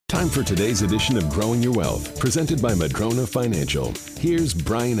Time for today's edition of Growing Your Wealth, presented by Madrona Financial. Here's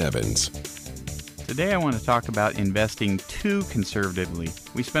Brian Evans. Today I want to talk about investing too conservatively.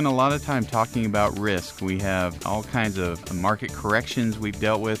 We spend a lot of time talking about risk. We have all kinds of market corrections we've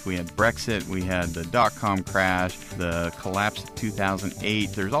dealt with. We had Brexit, we had the dot-com crash, the collapse of 2008.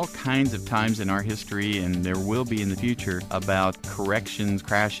 There's all kinds of times in our history, and there will be in the future, about corrections,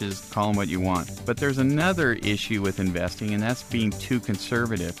 crashes, call them what you want. But there's another issue with investing, and that's being too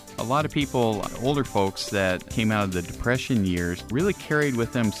conservative. A lot of people, older folks that came out of the Depression years, really carried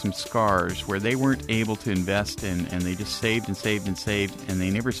with them some scars where they weren't able to invest and they just saved and saved and saved, and they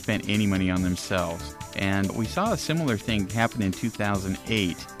never spent any money on themselves. And we saw a similar thing happen in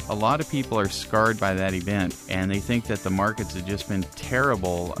 2008. A lot of people are scarred by that event, and they think that the markets have just been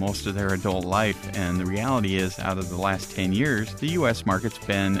terrible most of their adult life. And the reality is, out of the last 10 years, the U.S. market's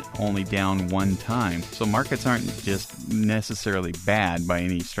been only down one time. So markets aren't just necessarily bad by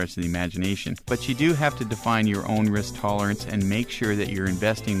any stretch of the imagination. But you do have to define your own risk tolerance and make sure that you're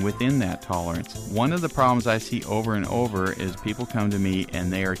investing within that tolerance. One of the problems I see over and over is people come to me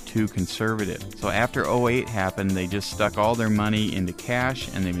and they are too conservative. So after 08 happened, they just stuck all their money into cash,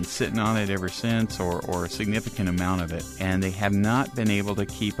 and they've been sitting on it ever since, or a significant amount of it. And they have not been able to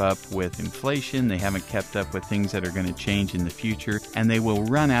keep up with inflation. They haven't kept up with things that are going to change in the future, and they will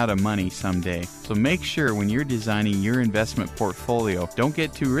run out of money someday. So make sure when you're designing your investment portfolio, don't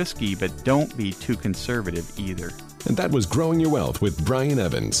get too risky, but don't be too conservative either. And that was Growing Your Wealth with Brian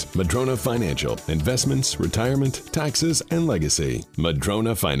Evans, Madrona Financial. Investments, retirement, taxes, and legacy.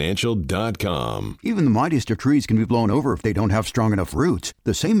 MadronaFinancial.com. Even the mightiest of trees can be blown over if they don't have strong enough roots.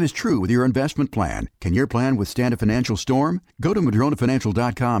 The same is true with your investment plan. Can your plan withstand a financial storm? Go to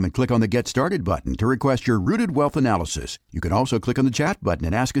MadronaFinancial.com and click on the Get Started button to request your Rooted Wealth Analysis. You can also click on the chat button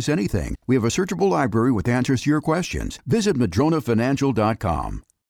and ask us anything. We have a searchable library with answers to your questions. Visit MadronaFinancial.com.